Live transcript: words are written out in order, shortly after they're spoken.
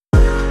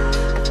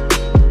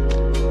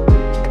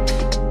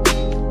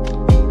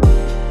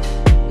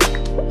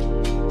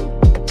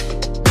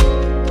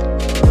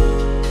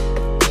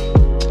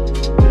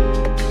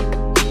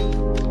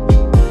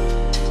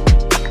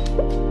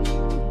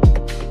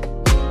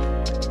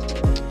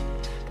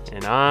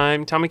And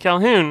I'm Tommy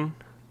Calhoun,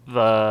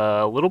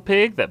 the little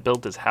pig that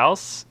built his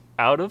house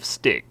out of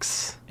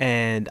sticks.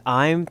 And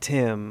I'm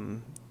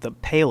Tim, the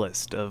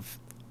palest of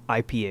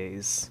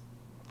IPAs.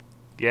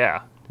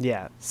 Yeah.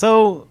 Yeah.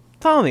 So,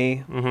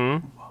 Tommy,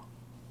 Mm-hmm.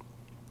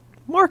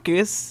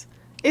 Marcus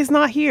is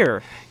not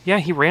here. Yeah,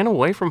 he ran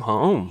away from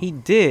home. He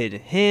did.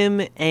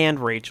 Him and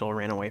Rachel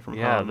ran away from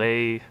home.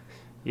 They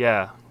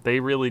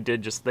really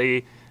did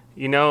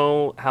you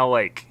know how,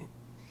 like,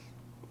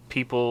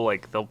 people,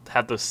 like, they'll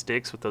have those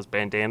sticks with those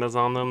bandanas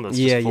on them that's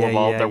just full of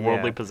all of their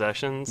worldly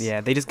possessions?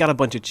 Yeah, they just got a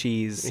bunch of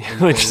cheese.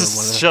 They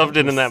just shoved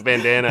it in that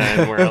bandana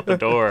and we're out the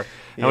door.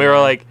 And we were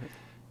like,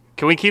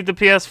 can we keep the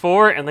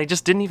PS4? And they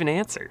just didn't even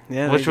answer,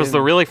 which was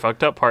the really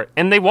fucked up part.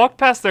 And they walked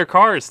past their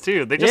cars,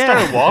 too. They just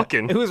started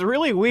walking. It was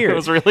really weird. It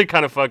was really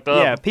kind of fucked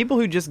up. Yeah, people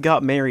who just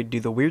got married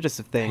do the weirdest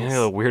of things. Yeah,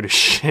 the weirdest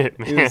shit,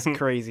 man. It was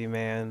crazy,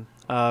 man.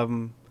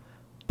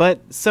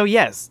 But, so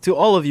yes, to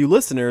all of you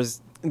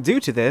listeners, due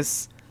to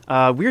this,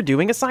 we're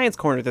doing a Science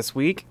Corner this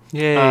week.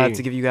 Yay.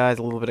 To give you guys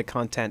a little bit of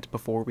content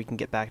before we can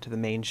get back to the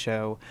main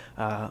show,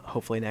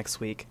 hopefully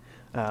next week.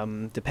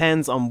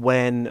 Depends on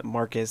when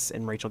Marcus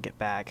and Rachel get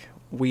back.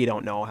 We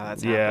don't know how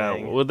that's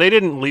happening. Yeah, well, they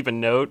didn't leave a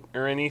note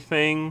or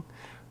anything.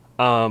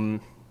 They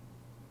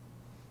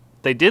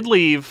did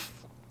leave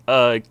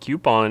a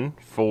coupon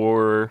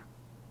for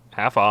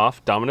half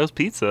off Domino's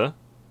Pizza,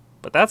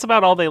 but that's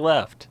about all they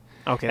left.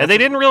 Okay. And they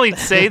didn't really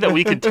say that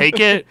we could take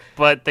it,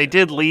 but they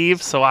did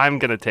leave, so I'm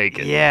gonna take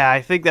it. Yeah, I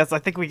think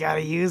we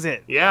gotta use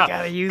it. Yeah, we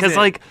gotta use it. because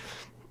like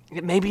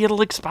maybe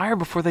it'll expire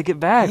before they get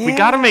back. We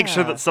gotta make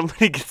sure that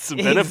somebody gets some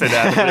benefit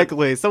out of it.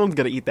 Exactly. Someone's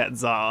gonna eat that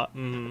za.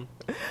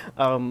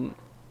 Mm-hmm.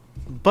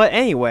 But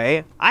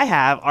anyway, I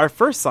have our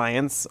first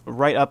science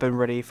right up and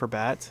ready for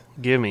bat.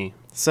 Gimme.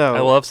 So I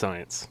love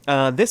science.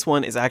 This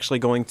one is actually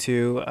going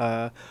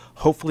to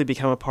hopefully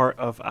become a part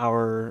of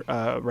our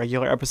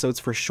regular episodes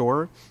for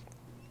sure.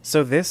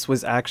 So this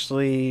was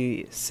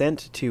actually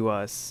sent to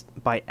us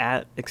by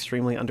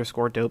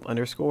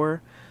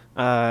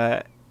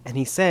 @extremely_dope_. And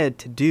he said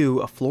to do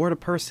a Florida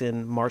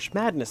person March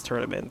Madness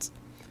tournament,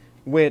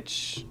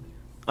 which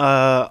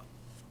I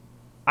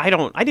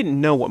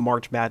didn't know what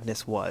March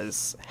Madness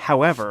was.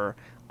 However,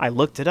 I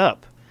looked it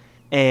up,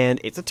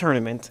 and it's a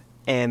tournament,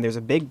 and there's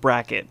a big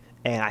bracket,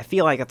 and I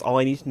feel like that's all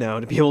I need to know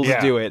to be able to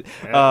do it.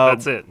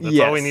 That's it. That's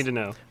all we need to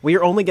know. We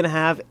are only going to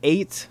have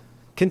 8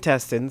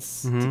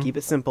 contestants to keep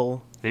it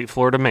simple. 8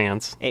 Florida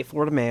mans. 8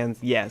 Florida mans,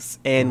 yes.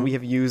 And we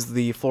have used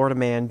the Florida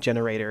man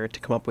generator to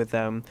come up with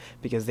them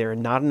because there are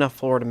not enough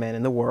Florida men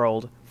in the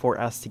world for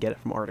us to get it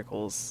from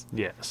articles.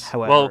 Yes.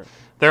 However, well,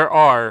 there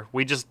are.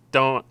 We just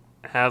don't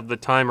have the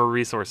time or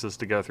resources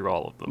to go through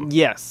all of them.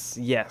 Yes.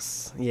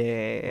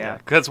 Yeah.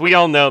 Because we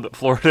all know that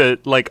Florida,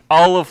 like,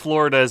 all of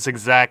Florida is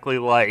exactly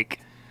like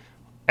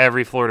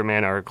every Florida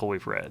man article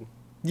we've read.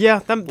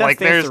 Yeah, that's like,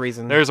 the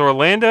reason. There's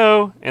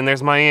Orlando, and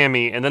there's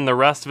Miami, and then the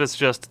rest of it's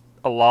just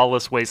a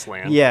lawless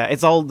wasteland. Yeah,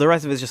 the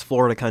rest of it's just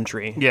Florida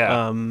country.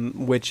 Yeah.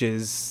 Which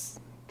is,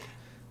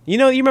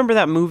 you remember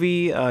that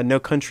movie,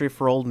 No Country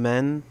for Old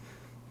Men?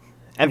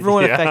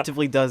 Everyone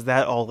effectively does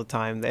that all the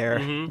time there.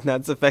 Mm-hmm.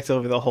 That's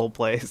effectively the whole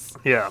place.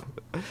 Yeah.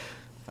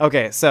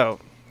 Okay, so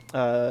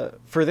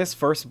for this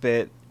first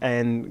bit,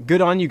 and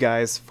good on you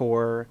guys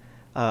for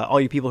all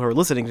you people who are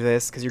listening to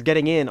this, because you're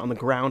getting in on the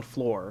ground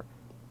floor.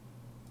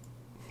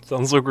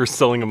 Sounds like we're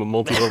selling them a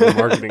multi-level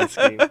marketing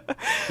scheme.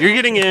 You're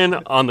getting in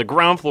on the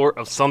ground floor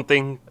of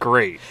something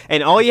great.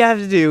 And all you have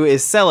to do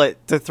is sell it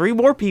to 3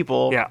 more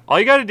people. Yeah,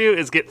 all you got to do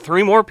is get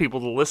 3 more people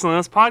to listen to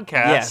this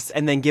podcast. Yes,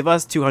 and then give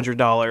us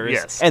 $200.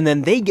 Yes. And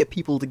then they get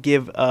people to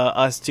give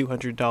us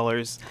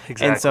 $200.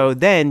 Exactly. And so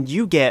then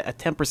you get a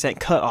 10%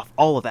 cut off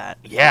all of that.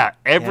 Yeah,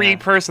 every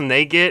person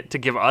they get to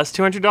give us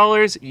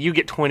 $200, you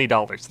get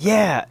 $20.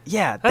 Yeah.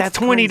 That's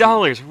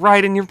 $20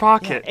 right in your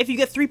pocket. Yeah. If you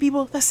get 3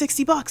 people, that's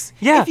 $60.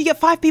 Yeah. If you get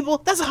 5 people,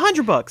 that's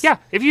 $100. Yeah,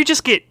 if you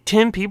just get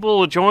 10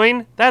 people to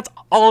join, that's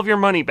all of your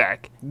money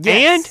back.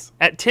 Yes.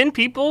 And at 10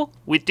 people,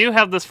 we do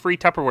have this free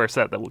Tupperware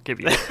set that we'll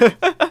give you.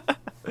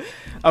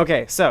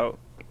 Okay, so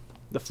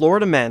the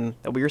Florida men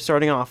that we are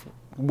starting off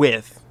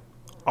with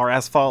are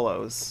as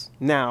follows.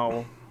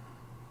 Now,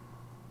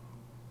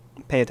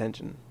 pay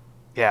attention.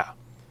 Yeah.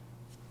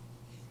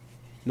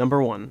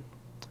 Number 1.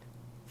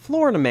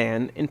 Florida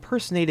man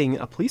impersonating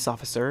a police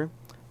officer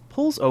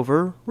pulls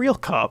over real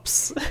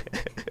cops.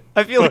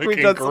 I feel like we've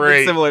done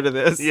something similar to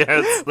this.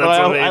 Yes, that's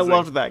amazing. I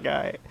loved that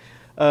guy.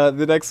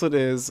 The next one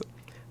is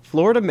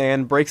Florida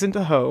man breaks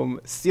into home,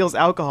 steals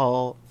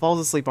alcohol,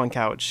 falls asleep on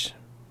couch.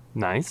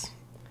 Nice.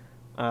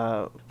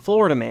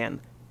 Florida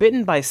man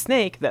bitten by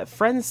snake that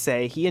friends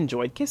say he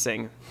enjoyed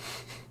kissing.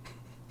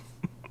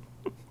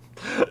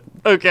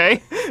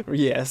 Okay.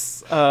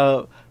 Yes.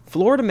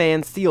 Florida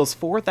man steals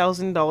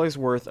 $4,000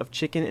 worth of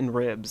chicken and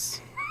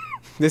ribs.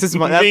 That's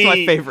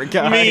my favorite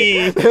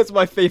guy. That's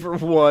my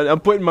favorite one. I'm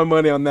putting my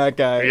money on that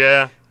guy.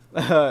 Yeah.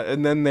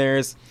 And then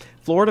there's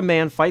Florida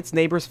man fights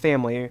neighbor's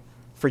family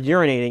for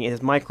urinating in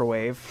his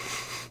microwave.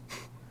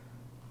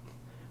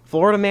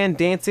 Florida man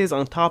dances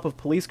on top of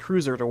police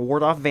cruiser to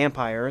ward off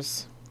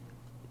vampires.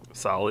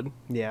 Solid.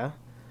 Yeah.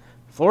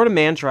 Florida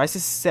man tries to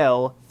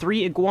sell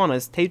 3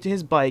 iguanas taped to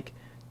his bike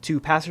to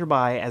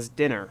passerby as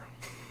dinner.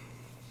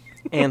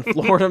 And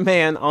Florida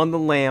man on the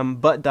lam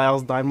butt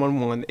dials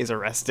 911 is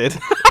arrested.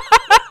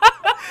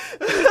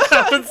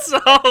 That's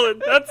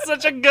solid. That's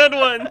such a good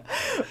one.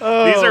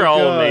 Oh, These are all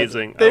God.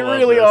 amazing. They I love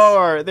really this.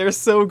 are. They're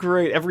so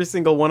great, every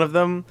single one of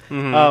them.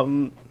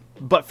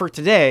 But for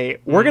today,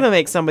 we're going to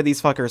make some of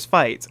these fuckers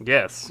fight.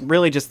 Yes.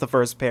 Really just the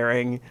first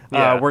pairing.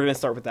 Yeah. We're going to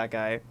start with that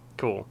guy.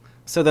 Cool.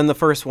 So then the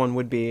first one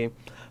would be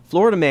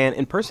Florida man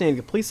impersonating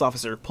a police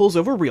officer pulls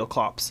over real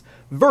cops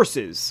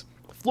versus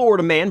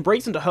Florida man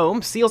breaks into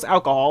home, steals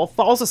alcohol,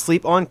 falls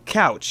asleep on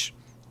couch.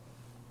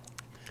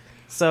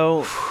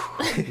 So,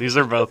 These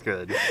are both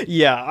good.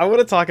 yeah, I want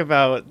to talk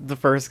about the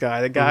first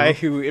guy, the guy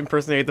who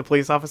impersonated the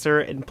police officer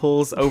and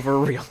pulls over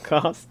real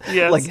cops.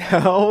 Yes. Like,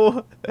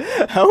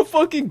 how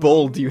fucking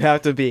bold do you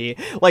have to be?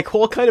 Like,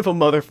 what kind of a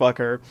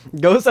motherfucker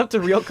goes up to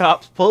real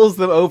cops, pulls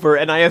them over,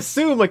 and I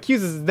assume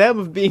accuses them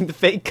of being the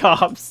fake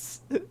cops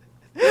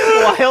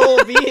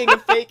while being a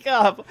fake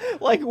cop?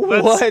 Like,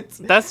 what?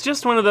 That's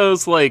just one of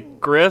those, like,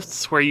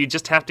 grifts where you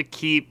just have to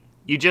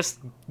you just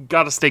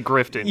gotta stay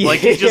grifting.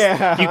 Like,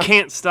 you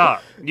can't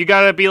stop. You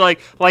gotta be like,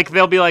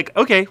 they'll be like,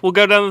 okay, we'll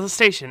go down to the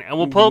station and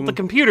we'll pull up the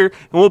computer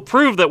and we'll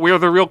prove that we're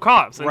the real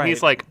cops. And Right.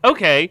 he's like,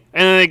 okay.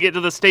 And then they get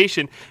to the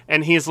station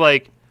and he's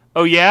like,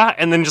 oh yeah?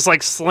 And then just,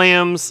 like,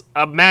 slams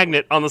a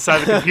magnet on the side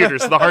of the computer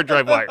so the hard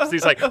drive wires.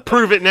 He's like,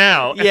 prove it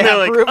now. And Yeah, they're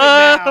like, prove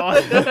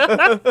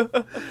it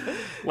now.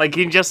 Like,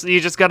 you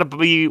just gotta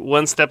be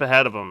one step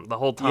ahead of him the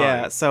whole time.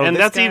 Yeah, so and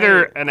this that's guy-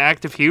 either an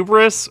act of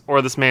hubris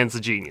or this man's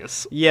a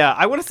genius. Yeah,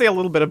 I want to say a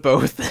little bit of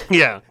both.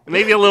 Yeah,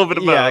 maybe a little bit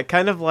of Yeah, both.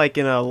 kind of like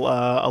in a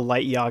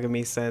light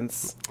Yagami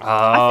sense. Oh,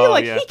 I feel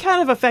like yeah. he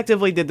kind of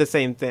effectively did the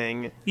same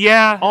thing,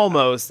 Yeah,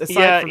 almost. Aside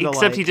yeah. from the,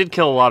 Except like, he did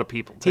kill a lot of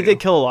people. Too. he did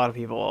kill a lot of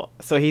people,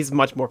 so he's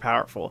much more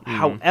powerful. Mm-hmm.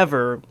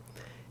 However,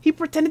 he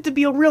pretended to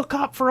be a real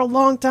cop for a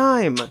long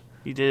time,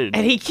 He did.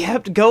 and he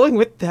kept going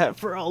with that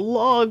for a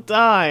long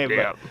time.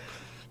 Yeah.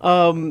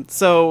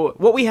 So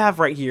what we have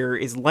right here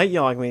is Light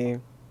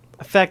Yagami.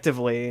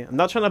 Effectively, I'm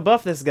not trying to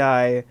buff this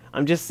guy.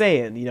 I'm just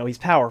saying, he's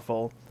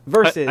powerful.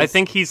 Versus, I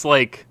think he's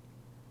like.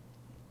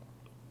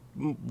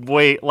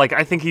 Wait, like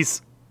I think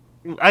he's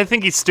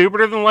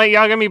stupider than Light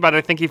Yagami, but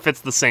I think he fits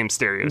the same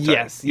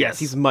stereotype. yes,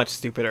 he's much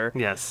stupider.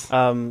 Yes.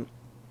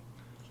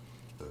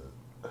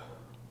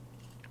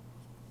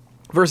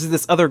 Versus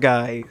this other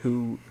guy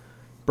who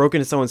broke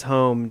into someone's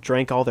home,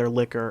 drank all their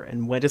liquor,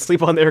 and went to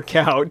sleep on their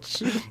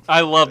couch.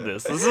 I love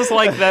this. This is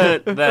like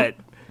that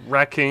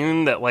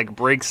raccoon that like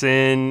breaks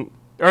in,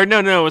 or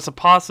no, it's a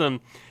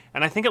possum,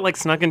 and I think it like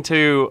snuck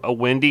into a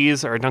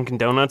Wendy's or a Dunkin'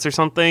 Donuts or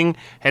something,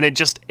 and it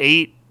just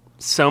ate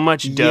so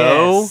much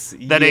dough Yes,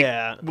 that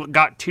yeah. it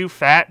got too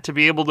fat to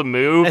be able to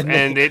move, And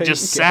and they it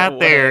just couldn't get sat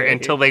there away.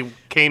 until they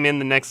came in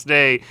the next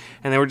day,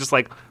 and they were just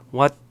like,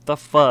 "What the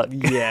fuck?"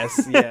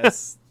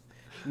 yes.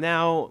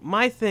 Now,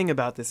 my thing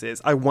about this is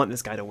I want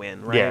this guy to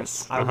win, right?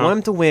 Yes, I uh-huh. want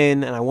him to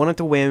win, and I want him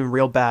to win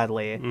real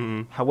badly.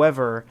 Mm-hmm.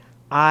 However,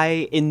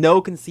 in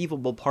no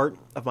conceivable part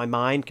of my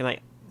mind can I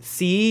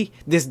see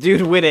this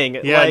dude winning.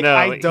 Yeah, like, no,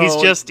 I don't.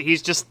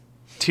 he's just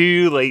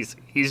too lazy.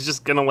 He's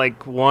just gonna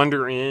like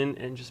wander in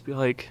and just be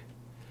like,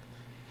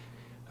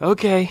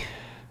 okay,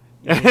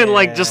 and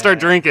like just start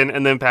drinking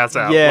and then pass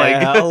out.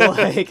 Yeah,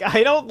 Like, like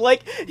I don't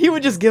like. He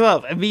would just give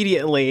up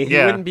immediately. He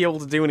Yeah. wouldn't be able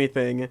to do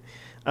anything.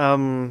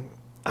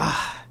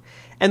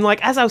 And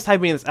like as I was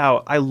typing this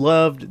out, I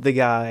loved the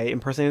guy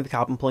impersonating the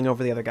cop and pulling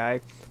over the other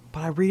guy,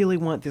 but I really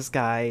want this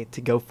guy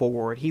to go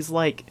forward. He's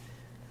like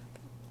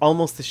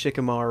almost the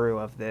Shikamaru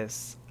of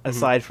this,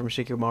 aside from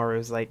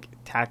Shikamaru's like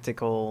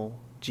tactical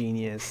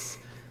genius.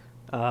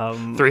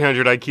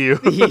 300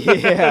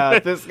 IQ. Yeah,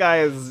 this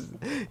guy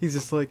he's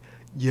just like,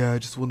 yeah, I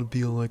just want to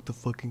be like the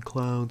fucking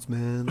clowns,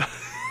 man. I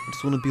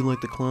just want to be like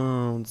the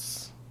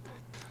clowns.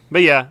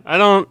 But yeah,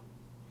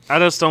 I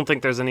just don't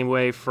think there's any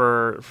way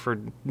for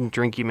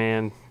Drinky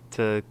Man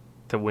to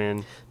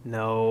win.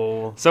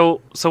 No.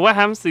 So what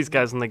happens to these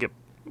guys when they get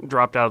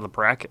dropped out of the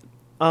bracket?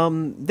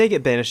 They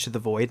get banished to the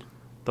void.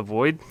 The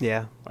void?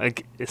 Yeah.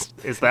 Like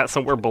is that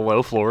somewhere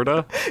below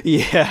Florida?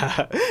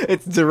 Yeah.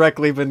 It's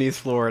directly beneath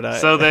Florida.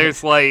 So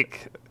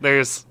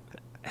there's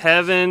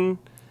heaven,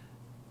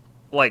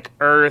 like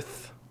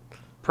earth,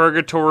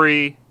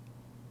 purgatory,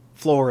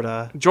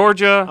 Florida.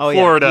 Georgia, Oh,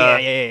 Florida.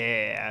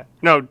 Yeah.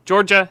 No,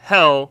 Georgia,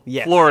 hell,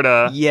 Yes.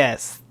 Florida.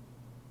 Yes.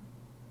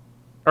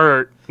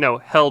 Or, no,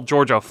 hell,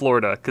 Georgia,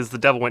 Florida, because the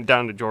devil went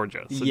down to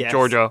Georgia. So Yes.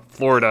 Georgia,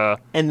 Florida,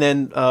 And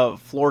then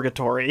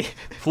Florgatory.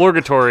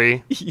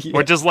 Florgatory, Yes.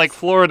 which is like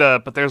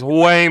Florida, but there's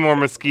way more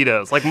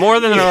mosquitoes. Like, more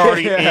than are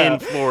already in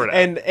Florida.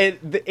 And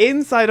the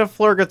inside of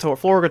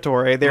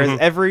Florgatory, there's Mm-hmm.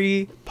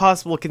 every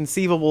possible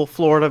conceivable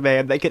Florida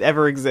man that could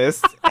ever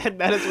exist. And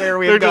that is where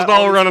we've they're got just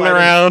all these running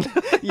fighters.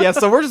 around. Yeah,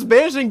 so we're just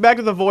banishing back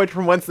to the void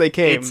from whence they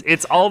came.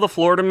 It's all the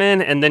Florida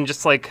men, and then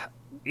just like,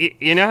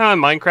 you know how in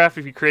Minecraft,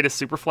 if you create a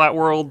super flat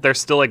world, there's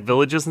still like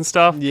villages and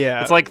stuff?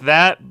 Yeah. It's like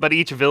that, but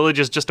each village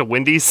is just a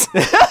Wendy's.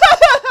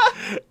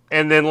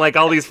 and then like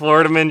all these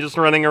Florida men just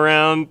running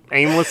around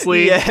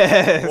aimlessly,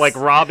 Yes. like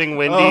robbing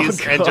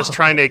Wendy's and just God.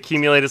 trying to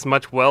accumulate as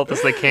much wealth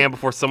as they can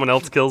before someone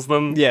else kills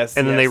them. Yes,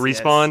 and then they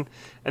yes, respawn,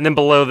 and then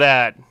below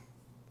that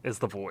is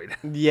the void.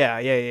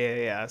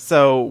 Yeah.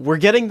 So we're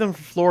getting them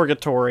from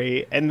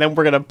Florgatory, and then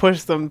we're gonna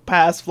push them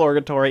past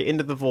Florgatory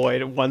into the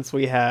void once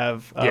we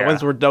have Yeah.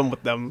 once we're done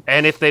with them.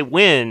 And if they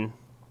win,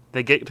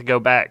 they get to go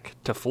back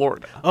to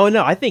Florida. Oh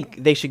no, I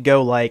think they should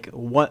go like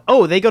what?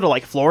 Oh, they go to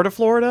like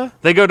Florida.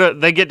 They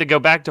get to go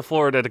back to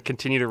Florida to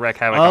continue to wreak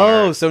havoc on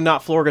Oh, Earth. so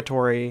not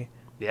Florgatory,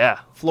 Yeah.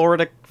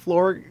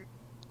 Florgatory.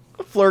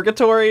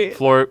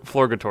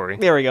 Florgatory.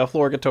 There we go,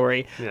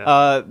 Florgatory.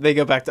 Yeah. They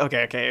go back to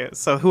okay.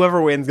 So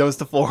whoever wins goes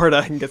to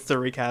Florida and gets to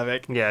wreak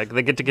havoc. Yeah,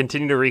 they get to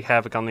continue to wreak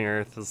havoc on the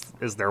Earth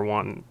is their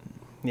one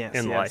Yes.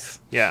 in yes. life.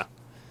 Yeah.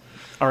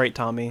 All right,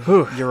 Tommy,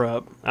 Whew. you're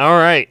up. All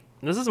right.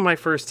 This is my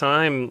first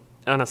time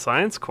on a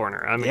science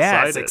corner. I'm Yeah,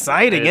 excited. it's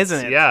exciting,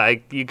 isn't it? Yeah,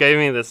 you gave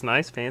me this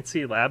nice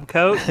fancy lab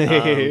coat. And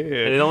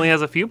it only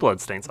has a few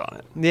bloodstains on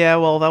it. Yeah,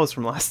 well, that was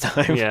from last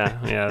time. Yeah.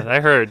 I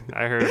heard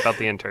about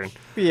the intern.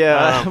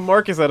 Yeah,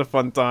 Marcus had a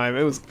fun time.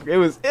 It wasn't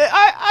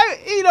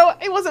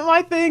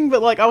my thing,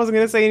 but like I wasn't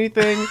gonna say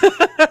anything.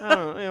 I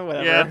don't know,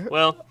 whatever. Yeah,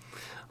 well,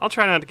 I'll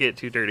try not to get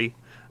too dirty.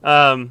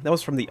 That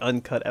was from the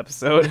uncut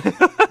episode.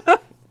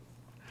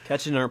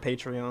 Catch it on our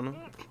Patreon.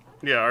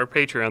 Yeah, our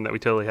Patreon that we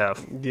totally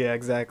have. Yeah,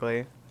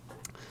 exactly.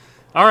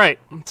 All right,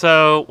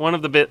 so one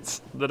of the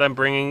bits that I'm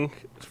bringing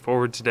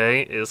forward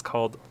today is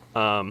called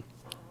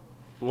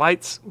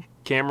lights,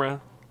 camera,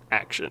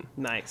 action.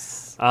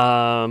 Nice.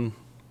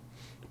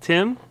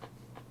 Tim,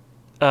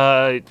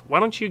 why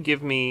don't you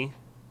give me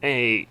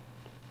a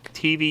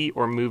TV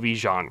or movie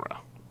genre?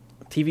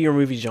 TV or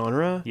movie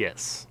genre?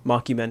 Yes.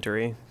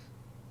 Mockumentary.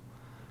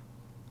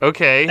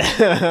 Okay.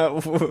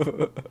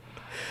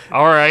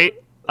 All right.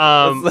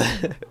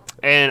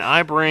 And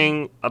I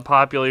bring a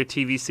popular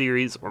TV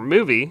series or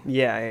movie,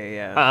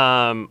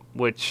 yeah.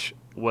 which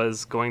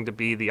was going to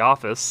be The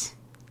Office.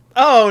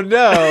 Oh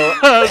no!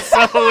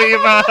 So we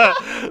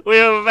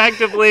have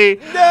effectively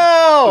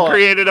No!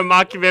 created a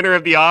mockumentary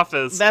of The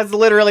Office. That's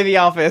literally The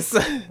Office.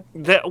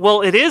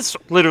 Well, it is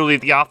literally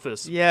The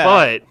Office. Yeah.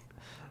 But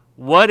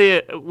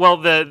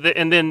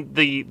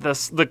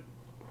the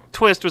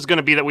twist was going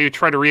to be that we would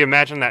try to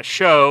reimagine that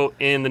show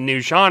in the new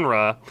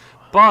genre.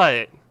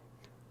 But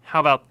how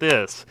about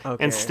this?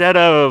 Okay. Instead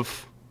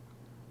of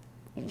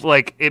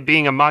like it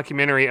being a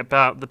mockumentary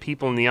about the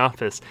people in the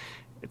office,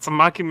 it's a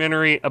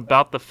mockumentary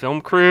about the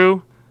film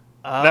crew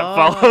that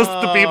follows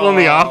the people in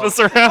the office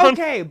around.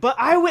 Okay, but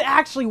I would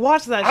actually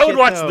watch that. I would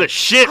watch though. the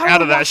shit I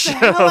out would of that watch show.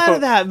 The hell out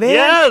of that, man.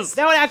 Yes.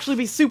 That would actually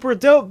be super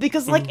dope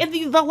because, like,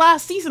 in the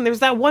last season, there's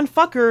that one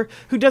fucker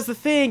who does the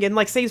thing and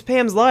like saves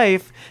Pam's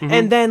life,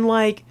 and then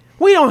like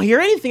we don't hear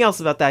anything else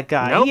about that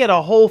guy. Nope. He had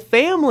a whole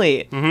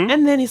family,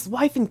 and then his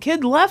wife and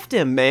kid left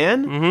him.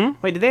 Man,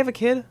 wait, did they have a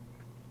kid?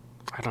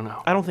 I don't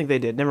know. I don't think they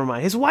did. Never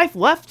mind. His wife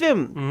left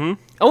him.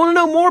 I want to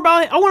know more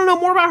about it. I want to know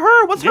more about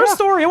her. What's her Yeah.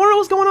 story? I want to know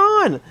what's going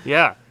on.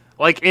 Yeah.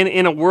 Like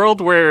in a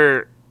world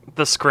where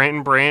the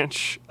Scranton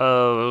branch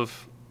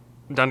of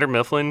Dunder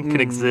Mifflin could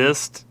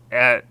exist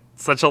at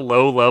such a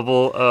low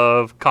level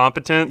of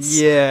competence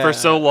Yeah. for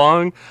so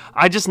long,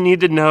 I just need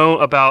to know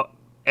about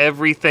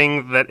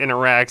everything that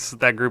interacts with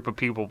that group of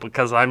people,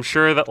 because I'm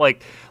sure that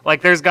like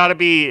there's got to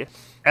be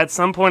at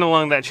some point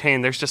along that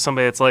chain there's just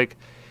somebody that's like,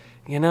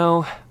 you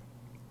know,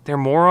 they're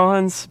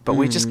morons, but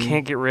we just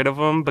can't get rid of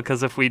them,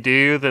 because if we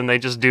do, then they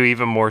just do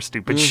even more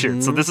stupid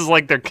shit. So this is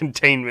like their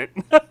containment.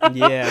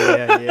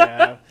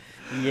 Yeah.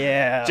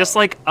 Just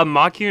like a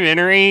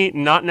mockumentary,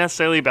 not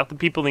necessarily about the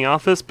people in the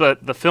office,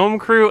 but the film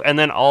crew and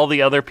then all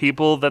the other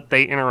people that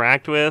they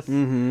interact with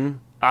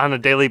on a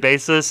daily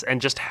basis, and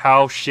just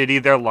how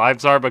shitty their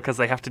lives are because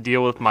they have to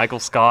deal with Michael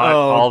Scott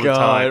all the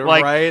time.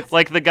 Like, right?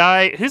 like the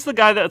guy, who's the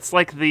guy that's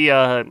like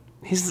the,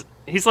 he's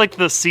like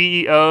the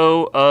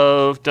CEO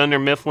of Dunder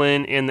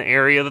Mifflin in the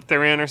area that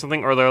they're in or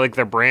something, or they're like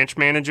their branch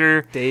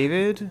manager.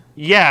 David?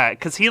 Yeah,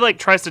 because he like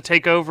tries to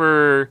take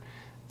over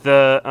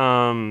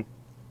the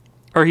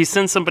or he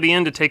sends somebody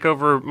in to take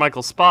over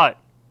Michael's spot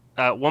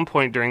at one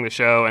point during the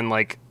show, and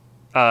like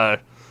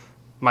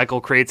Michael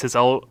creates his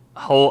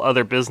whole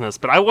other business.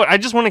 But I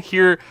just want to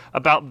hear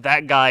about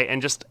that guy,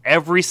 and just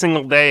every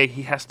single day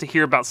he has to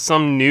hear about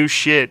some new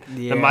shit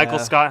that Michael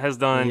Scott has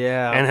done,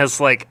 and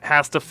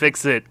has to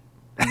fix it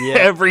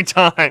every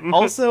time.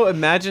 Also,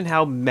 imagine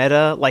how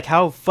meta, like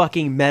how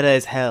fucking meta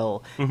as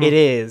hell it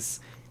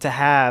is to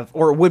have,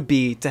 or it would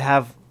be to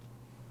have,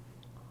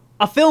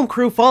 a film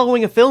crew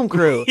following a film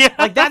crew. Yeah.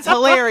 Like, that's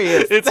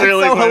hilarious. It's that's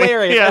really so funny.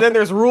 hilarious. Yeah. And then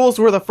there's rules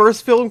where the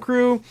first film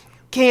crew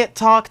can't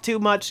talk too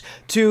much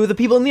to the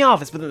people in the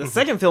office, but then the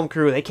second film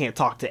crew, they can't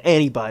talk to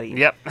anybody.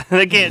 Yep,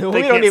 they can't. We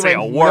They don't can't say even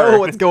a word. know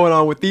what's going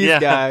on with these Yeah.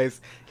 guys.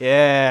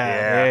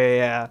 Yeah.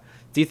 Yeah.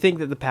 Do you think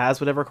that the paths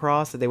would ever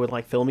cross, that they would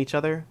like film each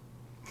other?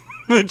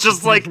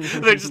 Just like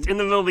they're just in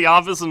the middle of the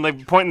office and they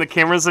pointing the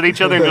cameras at each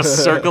other and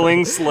just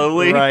circling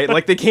slowly. Right,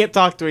 like they can't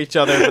talk to each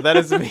other, but that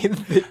doesn't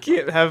mean they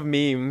can't have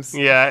memes.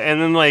 Yeah, and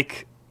then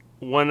like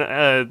one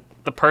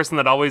the person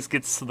that always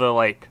gets the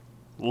like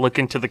look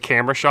into the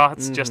camera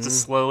shots, just as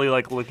slowly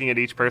like looking at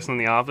each person in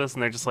the office,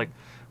 and they're just like,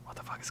 "What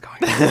the fuck is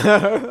going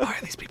on? Why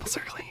are these people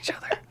circling each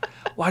other?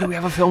 Why do we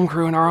have a film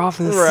crew in our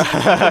office?"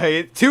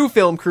 Right. 2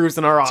 film crews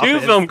in our office. 2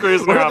 film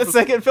crews in our Where did office. the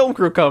second film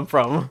crew come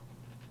from?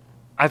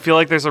 I feel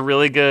like there's a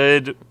really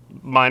good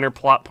minor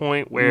plot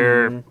point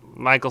where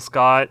Michael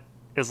Scott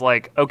is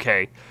like,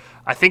 okay,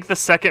 I think the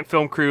second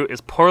film crew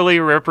is poorly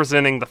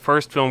representing the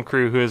first film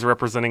crew who is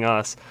representing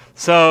us.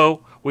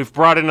 So we've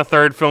brought in a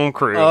third film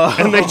crew.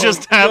 And they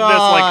just have this,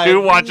 like,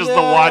 who watches the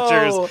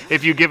Watchers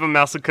if you give a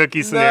mouse a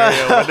cookie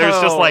scenario. Where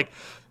there's just, like,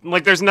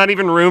 there's not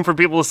even room for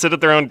people to sit at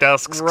their own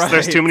desks 'cause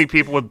there's too many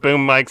people with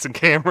boom mics and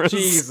cameras.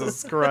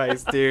 Jesus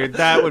Christ, dude.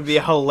 That would be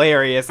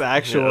hilarious,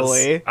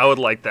 actually. Yes, I would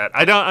like that.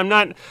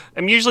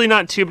 I'm usually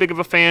not too big of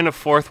a fan of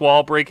fourth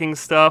wall breaking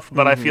stuff,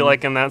 but I feel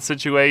like in that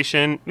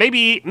situation,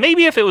 maybe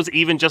if it was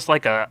even just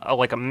like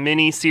a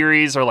mini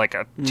series or like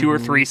a 2 or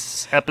 3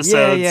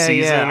 episode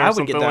season or I would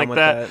something get down like with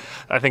that,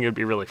 I think it'd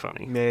be really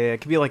funny. Yeah, it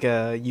could be like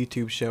a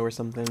YouTube show or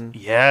something.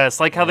 Yes,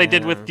 like how they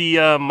did with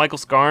the Michael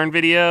Scarn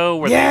video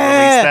where they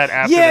Yeah! released that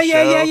after the show. Yeah.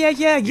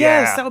 Yes,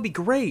 Yeah. that would be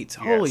great.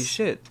 Holy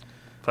shit.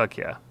 Fuck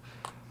yeah.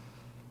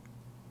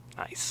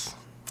 Nice.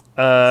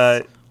 All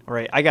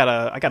right, I got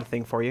a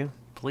thing for you.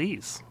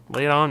 Please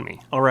lay it on me.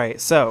 All right,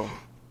 so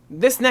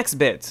this next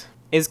bit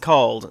is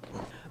called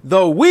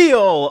The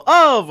Wheel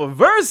of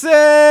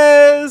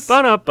Verses.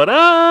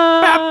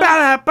 Ba-da-ba-da!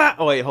 Ba-ba-da-ba.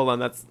 Oh wait, hold on.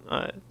 That's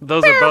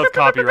Those are both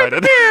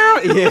copyrighted.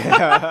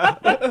 yeah.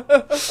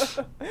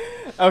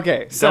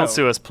 Okay, so Don't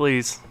sue us,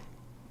 please.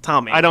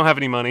 Tommy. I don't have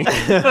any money.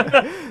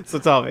 So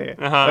Tommy, I'm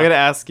gonna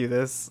ask you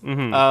this.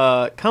 Come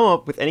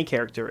up with any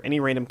character, any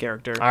random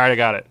character. All right, I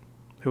got it.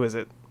 Who is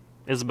it?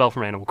 Isabel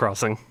from Animal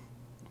Crossing.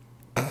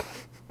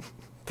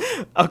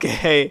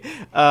 Okay,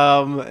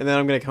 and then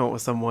I'm gonna come up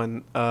with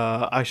someone.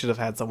 I should have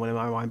had someone in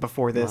my mind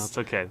before No, this. it's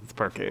okay. It's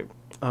perfect.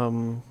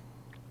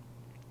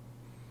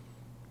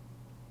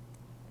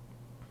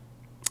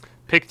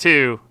 Pick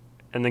 2,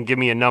 and then give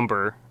me a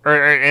number,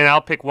 and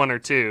I'll pick 1 or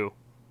 2,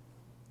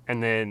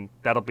 and then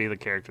that'll be the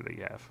character that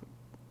you have.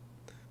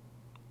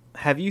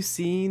 Have you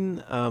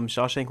seen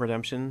Shawshank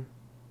Redemption?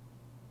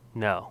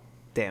 No,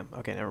 Damn.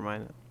 Okay, never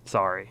mind.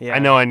 sorry. Yeah. I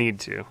know I need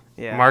to.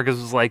 Yeah. Marcus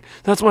was like,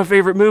 "That's my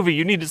favorite movie.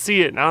 You need to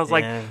see it." And I was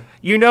like, Yeah.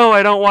 "You know,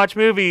 I don't watch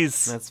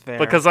movies. That's fair.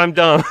 Because I'm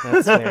dumb."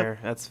 That's fair.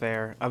 That's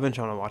fair. I've been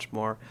trying to watch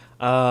more.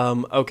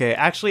 Okay,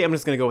 actually, I'm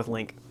just gonna go with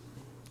Link.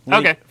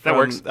 Okay, that from,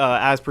 works.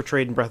 As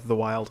portrayed in Breath of the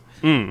Wild.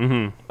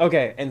 Mm-hmm.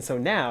 Okay, and so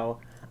now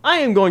I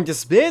am going to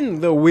spin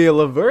the Wheel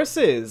of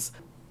Verses.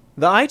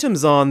 The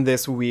items on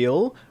this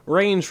wheel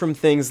range from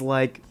things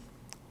like,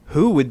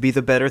 who would be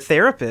the better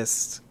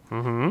therapist?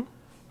 Mm-hmm.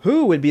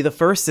 Who would be the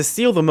first to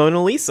steal the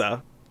Mona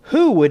Lisa?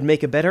 Who would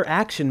make a better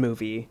action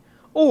movie?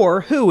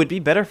 Or who would be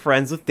better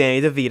friends with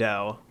Danny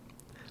DeVito?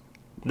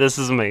 This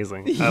is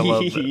amazing. I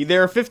love this.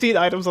 There are 15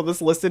 items on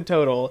this list in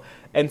total,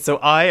 and so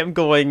I am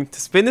going to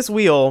spin this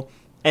wheel.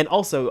 And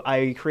also,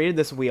 I created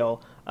this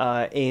wheel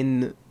on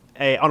a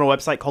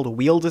website called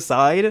Wheel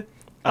Decide.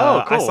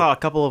 Oh, cool. I saw a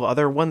couple of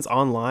other ones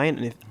online,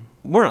 and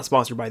we're not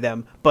sponsored by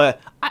them, but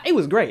it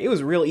was great. It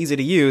was real easy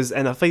to use,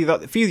 and a few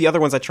of the other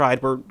ones I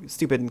tried were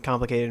stupid and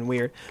complicated and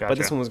weird, but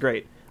this Gotcha. one was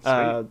great.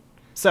 Sweet.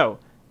 So,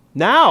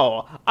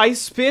 now, I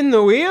spin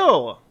the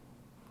wheel!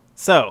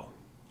 So,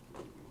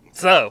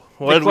 So,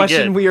 what the did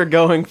question we we are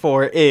going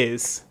for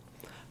is,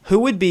 who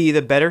would be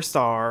the better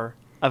star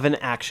of an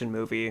action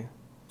movie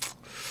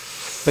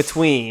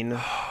between get?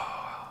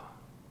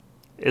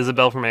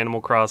 Isabel from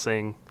Animal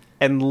Crossing.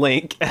 and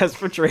Link as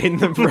portrayed in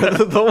the Breath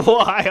of the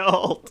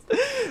Wild?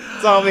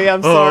 Tommy,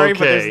 I'm sorry,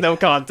 but Okay. there's no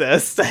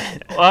contest.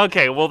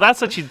 Okay, well,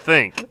 that's what you'd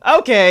think.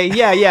 Okay,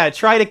 yeah,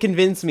 try to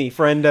convince me,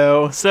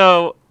 friendo.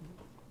 So,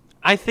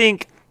 I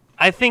think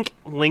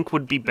Link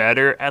would be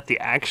better at the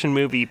action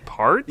movie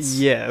parts.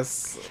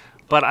 Yes.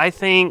 But I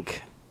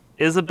think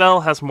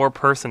Isabel has more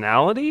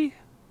personality.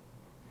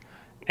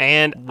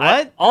 And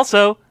What?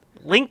 Also,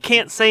 Link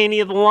can't say any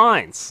of the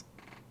lines.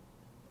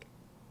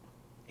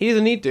 He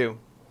doesn't need to.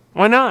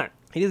 Why not?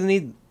 He doesn't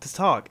need to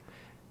talk.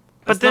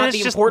 But That's then not it's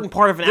the just important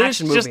part of an then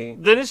action it's just, movie.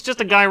 Then it's just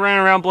a guy running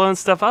around blowing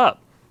stuff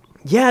up.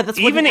 Yeah, that's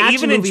what Even an action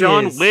even in movie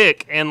John is.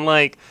 Wick and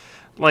like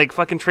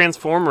fucking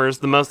Transformers,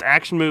 the most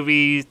action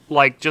movie,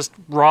 like just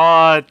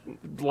raw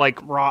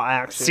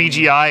action.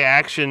 CGI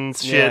action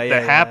shit yeah.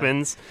 that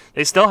happens.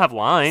 They still have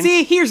lines.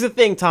 See, here's the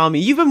thing, Tommy.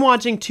 You've been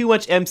watching too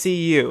much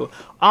MCU.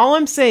 All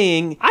I'm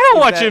saying, I don't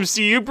is watch that-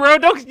 MCU, bro.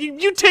 Don't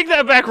you take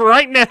that back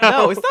right now?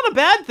 No, it's not a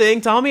bad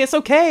thing, Tommy. It's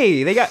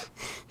okay. They got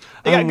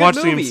I don't good watch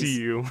movies. the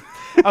MCU.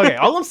 Okay,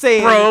 all I'm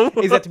saying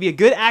Bro. is that to be a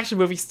good action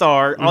movie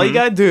star, all you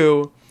gotta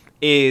do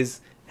is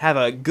have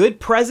a good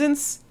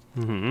presence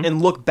and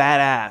look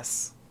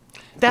badass.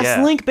 That's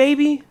Yeah. Link,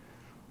 baby.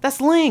 That's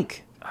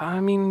Link.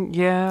 I mean,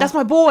 yeah. That's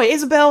my boy,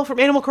 Isabel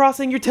from Animal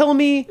Crossing. You're telling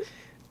me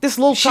this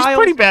little She's child?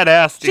 pretty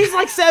badass, dude. She's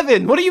like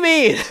 7. What do you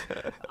mean?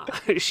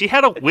 she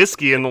had a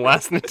whiskey in the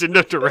last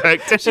Nintendo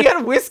Direct. She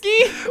had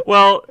whiskey?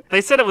 Well,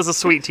 they said it was a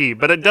sweet tea,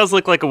 but it does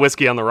look like a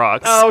whiskey on the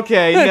rocks.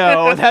 Okay,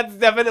 no, that's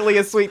definitely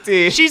a sweet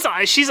tea. She's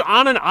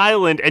on an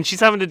island and she's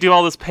having to do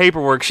all this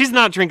paperwork. She's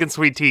not drinking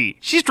sweet tea.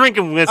 She's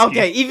drinking whiskey.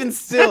 Okay, even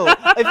still,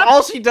 if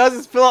all she does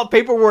is fill out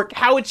paperwork,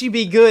 how would she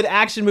be good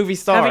action movie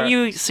star? Haven't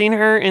you seen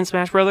her in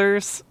Smash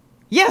Brothers?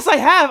 Yes, I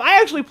have. I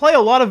actually play a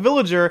lot of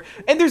Villager,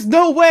 and there's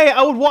no way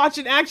I would watch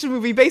an action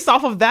movie based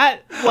off of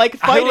that, like,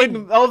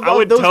 fighting. I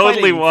would those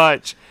totally fightings.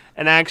 watch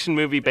an action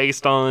movie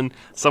based on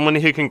someone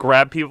who can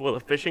grab people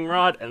with a fishing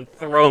rod and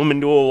throw them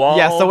into a wall.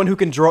 Yeah, someone who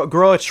can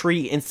grow a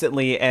tree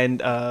instantly and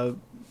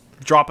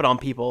drop it on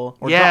people,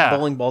 or drop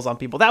bowling balls on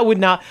people. That would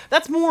not.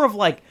 That's more of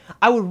like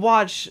I would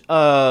watch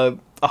a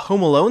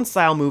Home Alone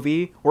style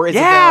movie where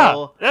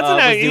Isabel that's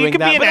was doing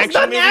that. But that's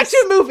not an action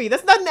movie.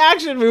 That's not an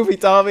action movie,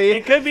 Tommy.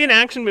 It could be an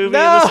action movie No.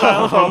 in the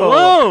style of Home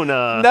Alone.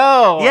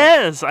 No.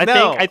 Yes,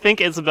 No. I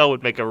think Isabel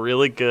would make a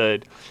really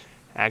good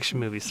action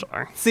movie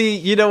star. See,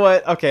 you know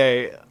what?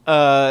 Okay,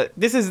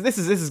 this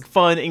is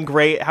fun and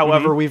great.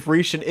 However, we've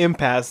reached an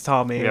impasse,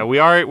 Tommy. Yeah, we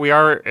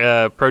are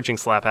approaching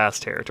slap ass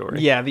territory.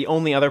 Yeah, the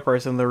only other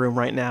person in the room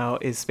right now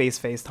is Space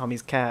Face,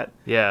 Tommy's cat.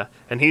 Yeah,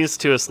 and he's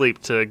too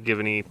asleep to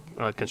give any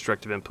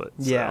constructive input.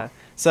 So. Yeah.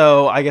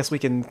 So I guess we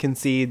can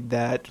concede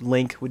that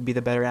Link would be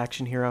the better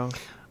action hero.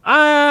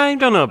 I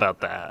don't know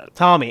about that.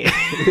 Tommy.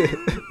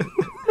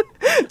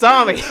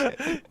 Tommy.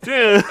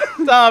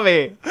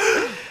 Tommy.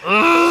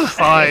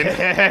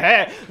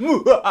 Fine.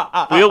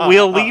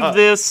 We'll leave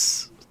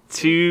this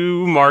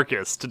to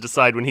Marcus to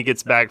decide when he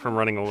gets back from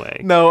running away.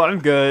 No, I'm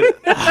good.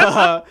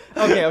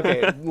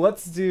 Okay.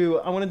 Let's do.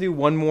 I want to do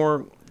one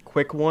more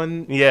quick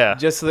one. Yeah.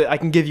 Just so that I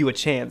can give you a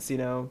chance. You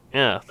know.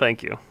 Yeah.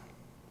 Thank you.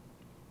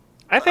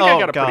 I think I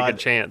got a pretty good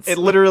chance. It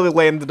literally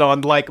landed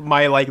on my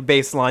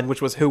baseline,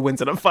 which was who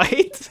wins in a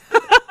fight.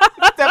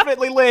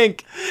 Definitely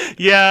Link.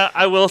 Yeah,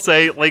 I will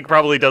say Link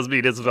probably does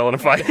beat Isabel in a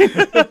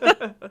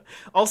fight.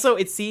 Also,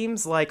 it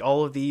seems like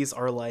all of these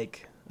are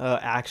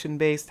action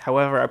based.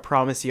 However, I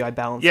promise you, I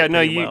balanced it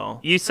pretty well.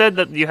 You said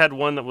that you had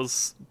one that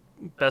was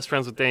best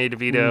friends with Danny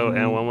DeVito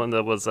and one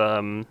that was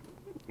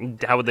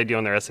how would they do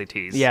on their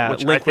SATs? Yeah,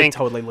 which Link I think, would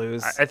totally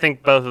lose. I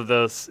think both of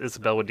those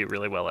Isabel would do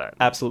really well at.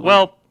 Absolutely.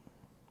 Well,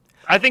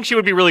 I think she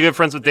would be really good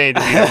friends with Danny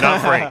DeVito,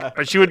 not Frank,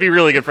 but she would be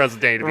really good friends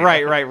with Danny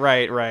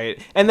DeVito. Right.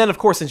 And then, of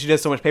course, since she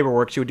does so much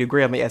paperwork, she would do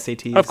great on the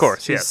SATs. Of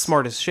course, She's yes.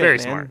 smart as shit, Very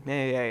man. smart.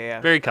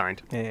 Yeah. Very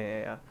kind.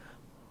 Yeah.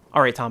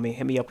 All right, Tommy,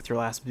 hit me up with your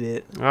last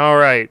bit. All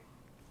right.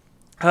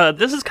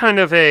 This is kind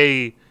of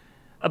a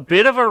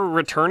bit of a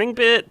returning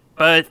bit,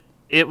 but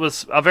it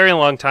was a very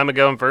long time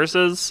ago in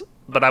Versus,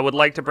 but I would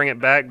like to bring it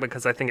back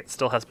because I think it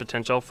still has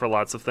potential for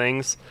lots of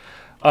things.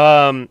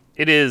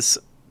 It is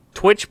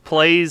Twitch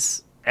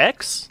Plays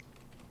X,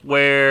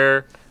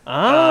 where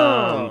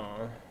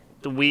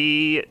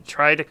we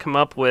try to come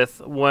up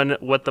with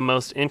what the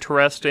most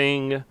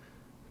interesting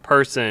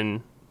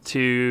person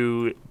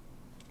to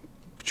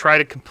try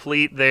to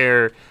complete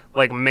their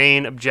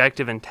main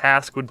objective and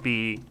task would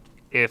be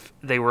if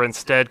they were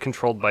instead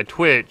controlled by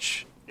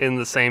Twitch, in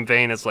the same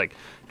vein as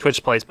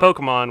Twitch Plays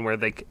Pokemon, where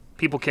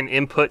people can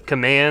input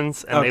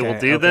commands and they will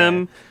do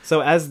them. So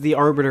as the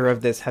arbiter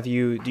of this, do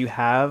you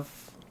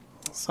have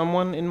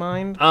someone in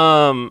mind?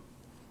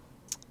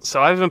 So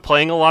I've been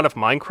playing a lot of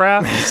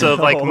Minecraft, so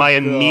my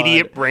God.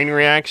 immediate brain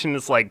reaction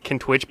is can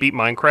Twitch beat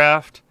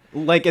Minecraft?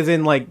 As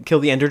in kill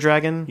the Ender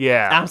Dragon?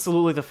 Yeah.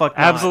 Absolutely the fuck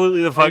not.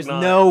 Absolutely the fuck There's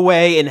not. no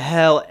way in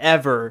hell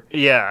ever.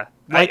 Yeah.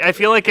 I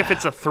feel like if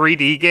it's a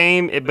 3D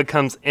game, it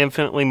becomes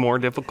infinitely more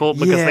difficult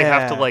because they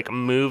have to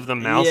move the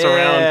mouse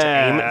around to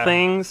aim at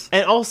things.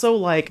 And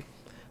also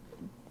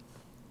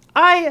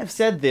I have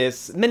said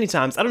this many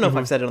times. I don't know if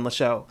I've said it on the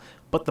show,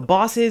 but the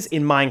bosses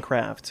in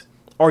Minecraft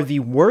are the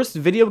worst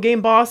video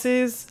game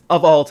bosses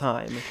of all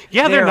time.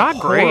 Yeah, they're not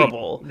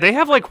horrible. great. They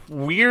have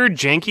weird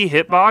janky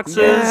hitboxes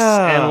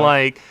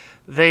Yeah.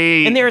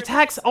 and their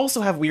attacks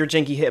also have weird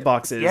janky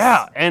hitboxes.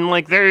 yeah, and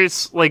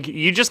there's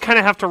you just kind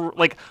of have to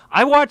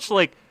I watch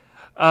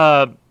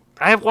I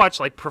have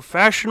watched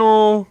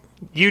professional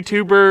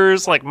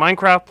YouTubers,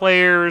 Minecraft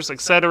players,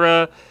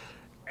 etc.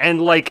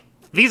 And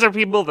these are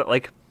people that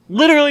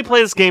literally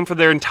play this game for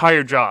their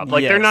entire job.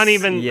 They're not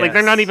even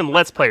they're not even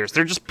Let's Players.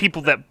 They're just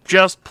people that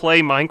just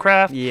play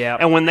Minecraft. Yeah.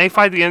 And when they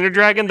fight the Ender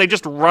Dragon, they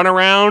just run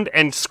around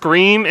and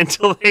scream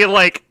until they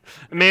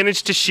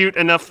manage to shoot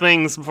enough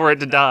things for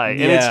it to die.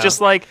 And it's Yeah.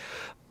 just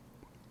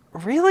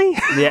really?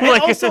 Yeah.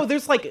 And also,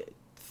 there's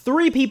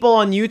 3 people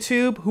on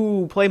YouTube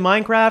who play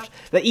Minecraft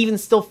that even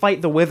still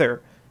fight the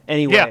Wither.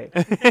 Anyway,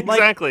 Yeah,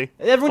 exactly.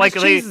 Everyone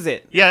just cheeses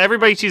it. Yeah,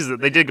 everybody cheeses it.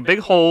 They dig a big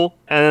hole,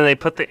 and then they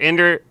put the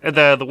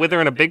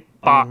Wither in a big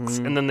box,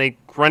 and then they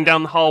run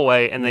down the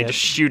hallway, and they just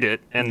shoot it,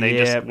 and they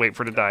just wait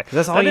for it to die.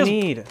 That's all you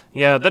need.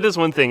 Yeah, that is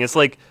one thing. It's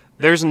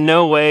there's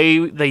no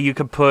way that you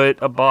could put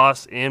a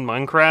boss in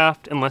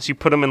Minecraft unless you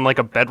put them in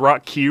a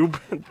bedrock cube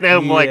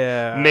and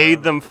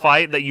made them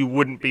fight that you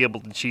wouldn't be able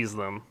to cheese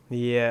them.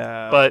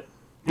 Yeah. But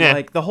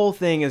yeah, the whole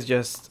thing is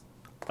just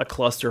a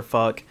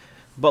clusterfuck.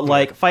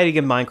 But fighting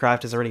in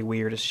Minecraft is already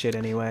weird as shit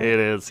anyway. it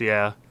is.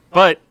 Yeah.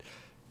 But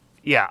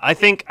yeah, I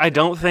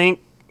don't think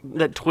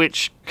that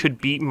Twitch could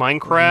beat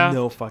Minecraft.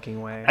 No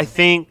fucking way. I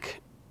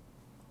think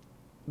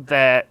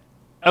that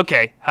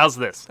okay, how's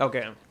this?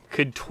 Okay.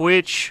 Could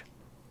Twitch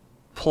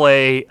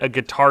play a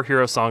Guitar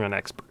Hero song on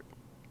Expert?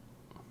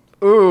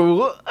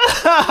 Ooh.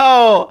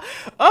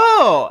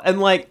 Oh. And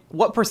like,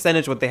 what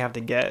percentage would they have to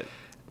get?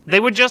 They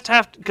would just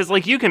have to, because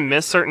like you can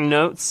miss certain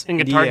notes in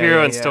Guitar Yeah, Hero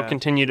yeah, and still yeah.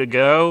 continue to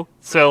go.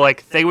 So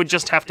like they would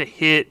just have to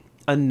hit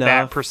Enough.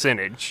 that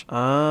percentage.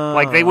 Oh.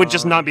 Like they would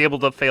just not be able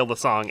to fail the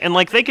song, and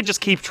like they could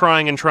just keep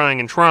trying and trying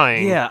and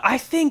trying. Yeah, I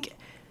think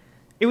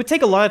it would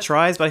take a lot of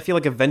tries, but I feel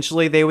like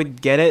eventually they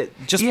would get it.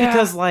 Just Yeah.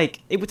 because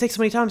like it would take so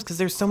many times because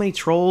there's so many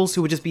trolls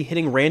who would just be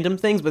hitting random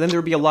things, but then there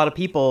would be a lot of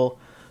people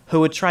who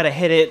would try to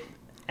hit it.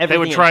 They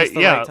would everything at try. just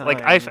the Yeah, right time.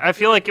 like I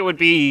feel like it would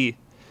be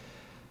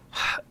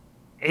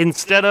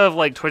instead of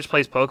like Twitch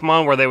plays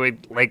Pokemon, where they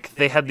would like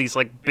they had these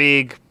like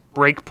big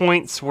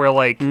breakpoints where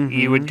like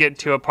you would get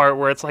to a part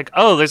where it's like,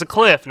 oh, there's a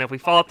cliff, and if we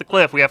fall off the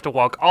cliff, we have to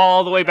walk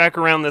all the way back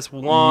around this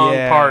long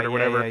Yeah, part or yeah,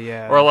 whatever.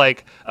 yeah. Or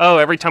like, oh,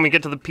 every time we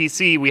get to the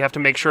PC, we have to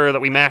make sure that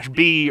we mash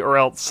B, or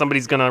else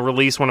somebody's gonna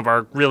release one of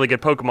our really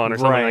good Pokemon or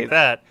something Right. like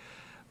that.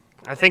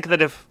 I think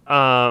that if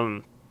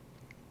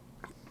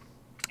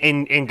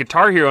in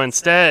Guitar Hero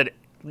instead,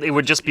 it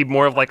would just be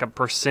more of like a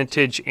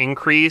percentage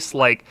increase.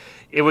 Like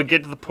it would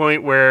get to the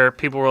point where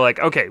people were like,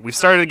 okay, we've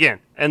started again,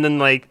 and then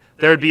like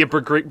there would be a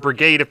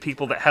brigade of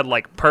people that had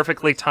like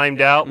perfectly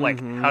timed out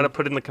like how to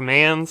put in the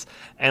commands,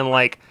 and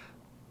like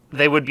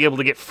they would be able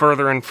to get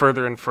further and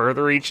further and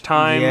further each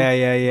time.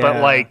 Yeah.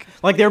 But like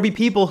there would be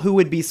people who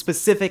would be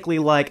specifically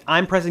like,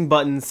 I'm pressing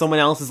buttons. Someone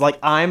else is like,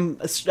 I'm hitting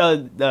the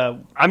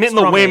strumming.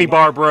 whammy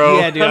bar, bro.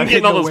 Yeah, dude, I'm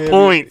getting all hitting those the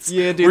whammy. points.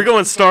 Yeah, dude. We're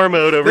going star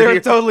mode over There here.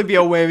 would totally be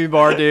a whammy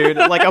bar, dude.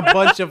 Like a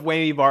bunch of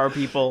whammy bar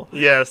people.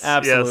 Yes,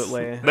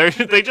 Absolutely. Yes.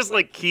 They just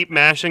like keep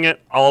mashing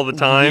it all the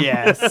time.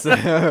 Yes.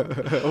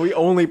 We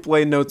only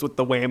play notes with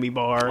the whammy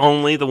bar.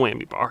 Only the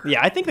whammy bar. Yeah,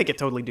 I think they could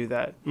totally do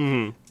that.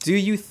 Mm-hmm. Do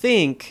you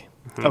think?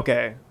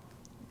 Okay.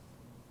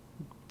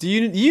 Do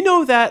you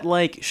know that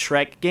like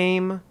Shrek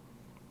game?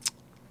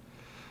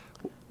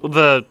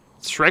 The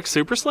Shrek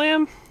Super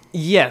Slam?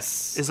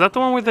 Yes. Is that the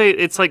one where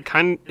it's like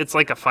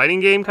a fighting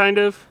game kind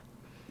of?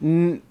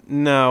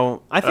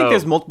 No, I think Oh.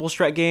 there's multiple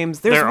Shrek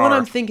games. There's There one are.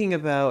 I'm thinking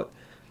about.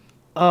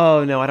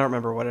 Oh no, I don't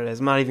remember what it is.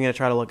 I'm not even gonna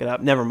try to look it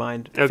up. Never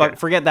mind. Okay.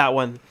 Forget that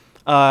one.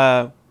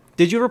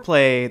 Did you ever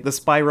play the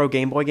Spyro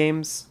Game Boy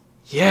games?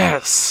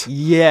 Yes.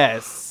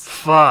 Yes.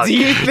 Fuck. Do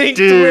you think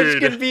dude.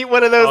 Twitch could beat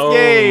one of those Oh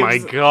games?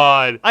 my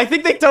god. I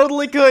think they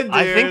totally could, dude.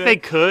 I think they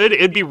could.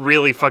 It'd be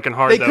really fucking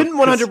hard They though. couldn't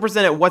 'cause-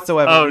 100% it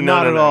whatsoever. Oh, no,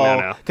 not no, at no,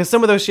 all. no. Because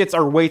some of those shits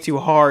are way too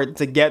hard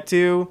to get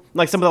to.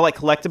 Like some of the like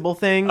collectible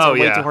things Oh, are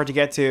way yeah. too hard to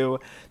get to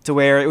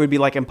where it would be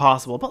like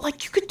impossible. But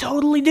like you could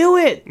totally do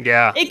it.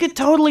 Yeah. It could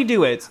totally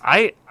do it.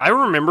 I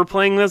remember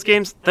playing those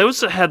games.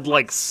 Those had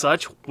like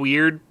such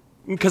weird,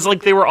 because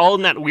like they were all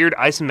in that weird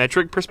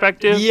isometric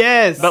perspective.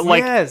 Yes. But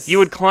like yes. you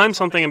would climb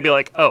something and be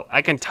like, oh,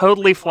 I can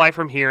totally fly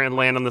from here and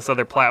land on this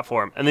other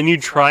platform. And then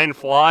you'd try and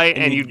fly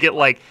and you'd get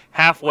like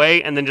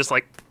halfway and then just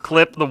like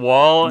clip the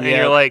wall and Yep.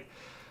 you're like,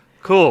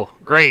 cool,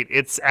 great.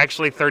 It's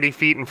actually 30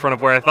 feet in front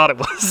of where I thought it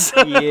was.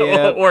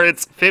 Yep. Or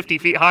it's 50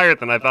 feet higher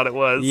than I thought it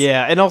was.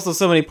 Yeah, and also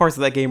so many parts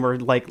of that game are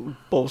like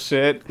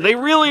bullshit. They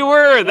really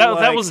were. That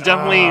Like, was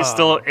definitely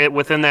still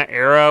within that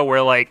era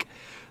where like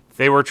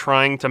they were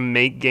trying to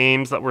make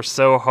games that were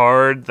so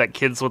hard that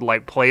kids would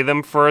like play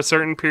them for a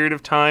certain period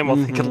of time while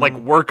they could like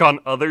work on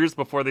others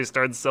before they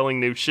started selling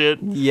new shit.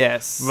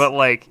 Yes. But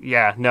like,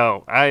 yeah,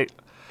 no, I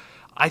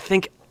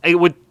think it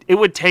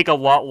would take a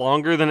lot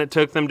longer than it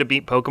took them to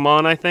beat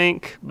Pokemon. I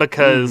think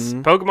because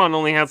Pokemon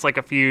only has like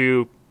a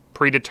few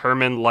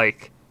predetermined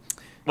like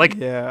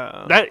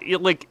yeah. that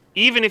like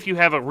even if you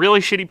have a really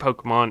shitty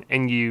Pokemon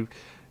and you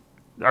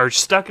are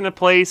stuck in a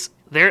place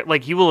there,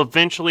 like you will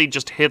eventually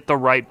just hit the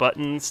right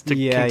buttons to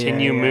Yeah,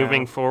 continue yeah.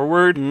 moving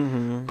forward.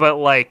 But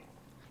like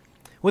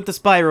With the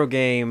Spyro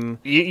game,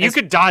 you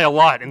could die a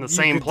lot in the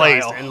same could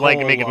place die a and like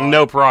whole make lot.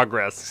 no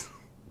progress.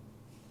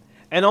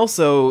 and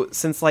also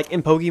since like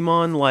in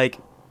Pokemon, like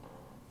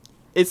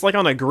it's like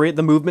on a grid.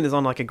 The movement is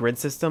on like a grid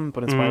system,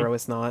 but in Spyro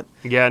it's not.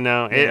 Yeah,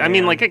 no, I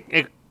mean Yeah. like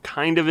it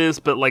kind of is,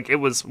 but like it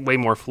was way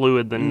more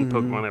fluid than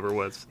Pokemon ever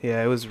was.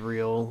 Yeah, it was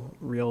real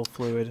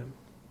fluid.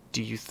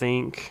 Do you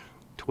think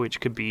Twitch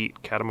could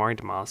beat Katamari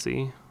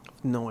Damacy?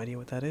 No idea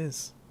what that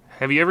is.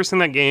 Have you ever seen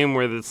that game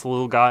where this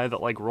little guy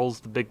that like rolls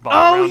the big ball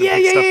Oh around yeah,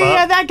 and yeah, picks yeah, stuff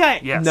yeah, up? that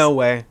guy. Yes. No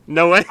way.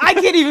 No way. I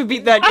can't even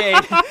beat that game.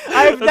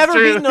 I've That's never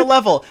true. beaten a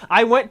level.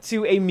 I went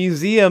to a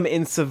museum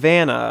in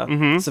Savannah,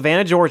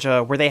 Savannah,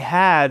 Georgia, where they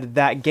had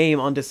that game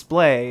on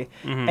display,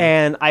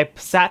 and I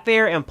sat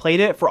there and played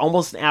it for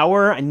almost an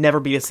hour. I never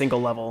beat a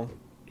single level.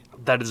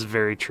 That is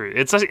very true.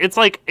 It's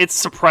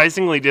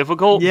surprisingly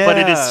difficult, but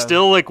it is Yeah.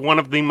 still like one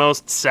of the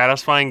most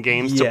satisfying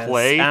games to Yes,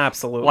 play.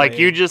 absolutely. Like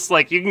you just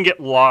like you can get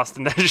lost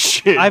in that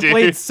shit. I dude.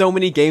 played so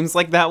many games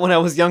like that when I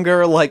was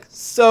younger, like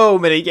so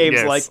many games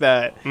Yes. like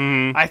that.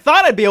 I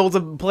thought I'd be able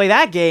to play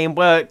that game,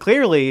 but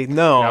clearly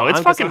no. No, it's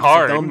I'm just- fucking I'm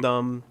just a hard.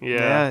 Dumb.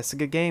 Yeah. It's a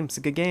good game. It's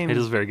a good game. It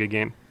is a very good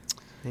game.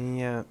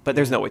 Yeah, but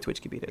there's no way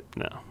Twitch could beat it.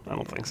 No, I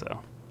don't think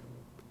so.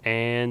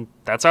 And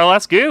that's our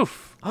last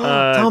goof.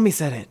 Tommy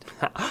said it.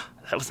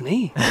 That was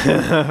me.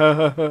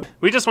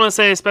 We just want to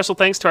say a special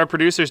thanks to our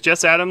producers,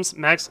 Jess Adams,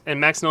 Max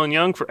Nolan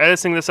Young, for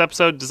editing this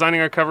episode,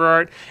 designing our cover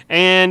art,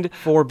 and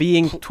For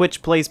being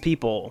Twitch Plays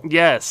people.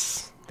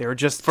 yes, They're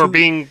just for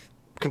being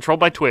controlled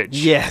by Twitch.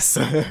 Yes.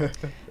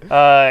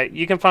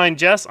 You can find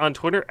Jess on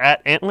Twitter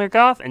at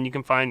AntlerGoth, and you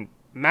can find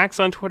Max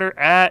on Twitter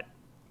at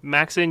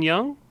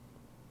MaxinYoung.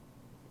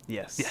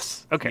 Yes.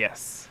 Yes. Okay.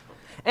 Yes.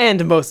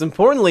 And most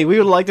importantly, we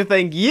would like to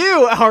thank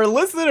you, our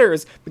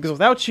listeners, because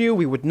without you,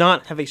 we would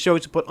not have a show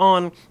to put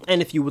on.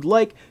 And if you would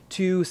like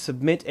to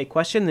submit a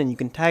question, then you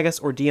can tag us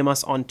or DM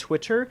us on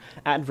Twitter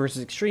at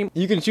Versus Extreme.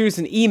 You can shoot us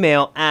an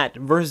email at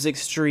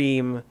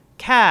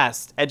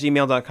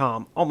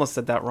versusextremecast@gmail.com. Almost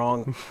said that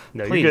wrong.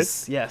 No, Please. you're good.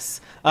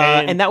 Yes.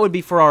 And- And that would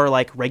be for our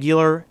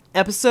regular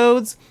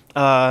episodes.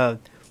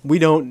 We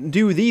don't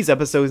do these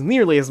episodes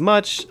nearly as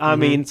much. I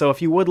mean, so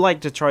if you would like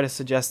to try to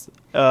suggest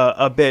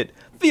a bit,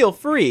 feel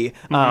free.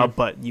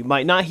 But you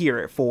might not hear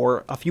it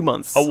for a few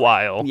months. A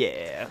while.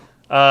 Yeah.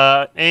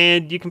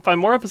 And you can find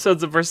more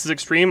episodes of Versus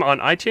Extreme on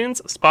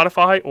iTunes,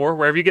 Spotify, or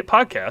wherever you get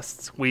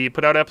podcasts. We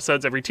put out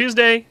episodes every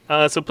Tuesday,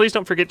 so please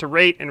don't forget to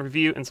rate and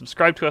review and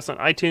subscribe to us on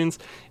iTunes.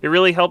 It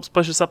really helps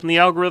push us up in the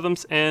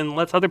algorithms and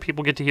lets other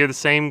people get to hear the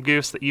same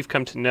goofs that you've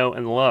come to know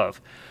and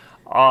love.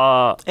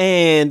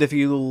 And if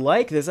you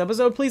like this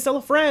episode, please tell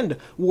a friend.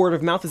 Word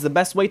of mouth is the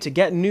best way to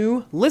get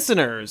new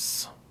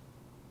listeners.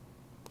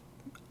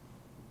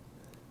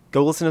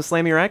 Go listen to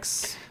Slam Your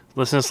X.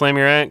 Listen to Slam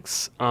Your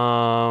X.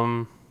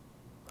 I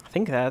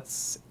think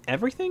that's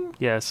everything.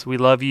 Yes, we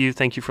love you.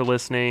 Thank you for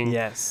listening.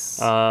 Yes.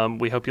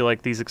 We hope you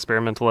like these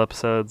experimental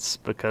episodes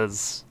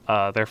because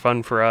they're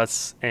fun for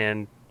us,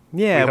 and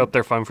Yeah. we hope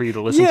they're fun for you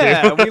to listen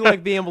Yeah, to. we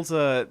like being able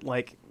to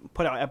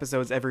put out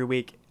episodes every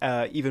week,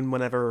 even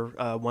whenever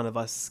one of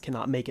us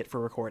cannot make it for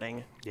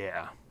recording.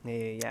 Yeah.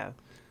 Yeah.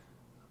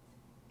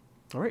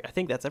 All right, I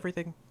think that's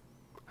everything.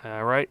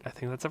 All right. I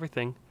think that's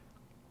everything.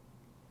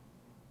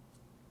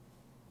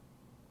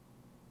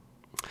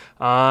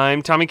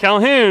 I'm Tommy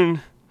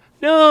Calhoun.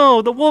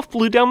 No, the wolf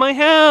blew down my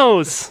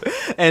house.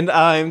 And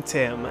I'm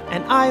Tim,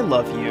 and I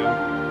love you.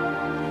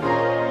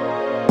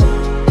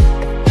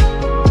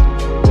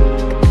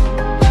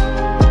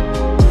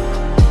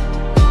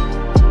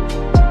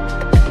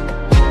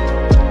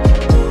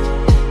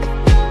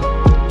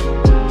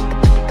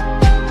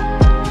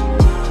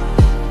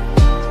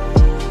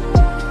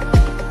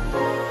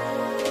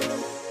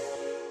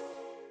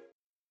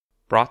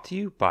 Brought to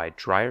you by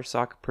Dryer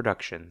Sock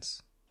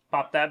Productions.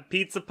 Pop that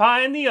pizza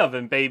pie in the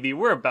oven, baby.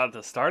 We're about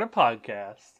to start a podcast.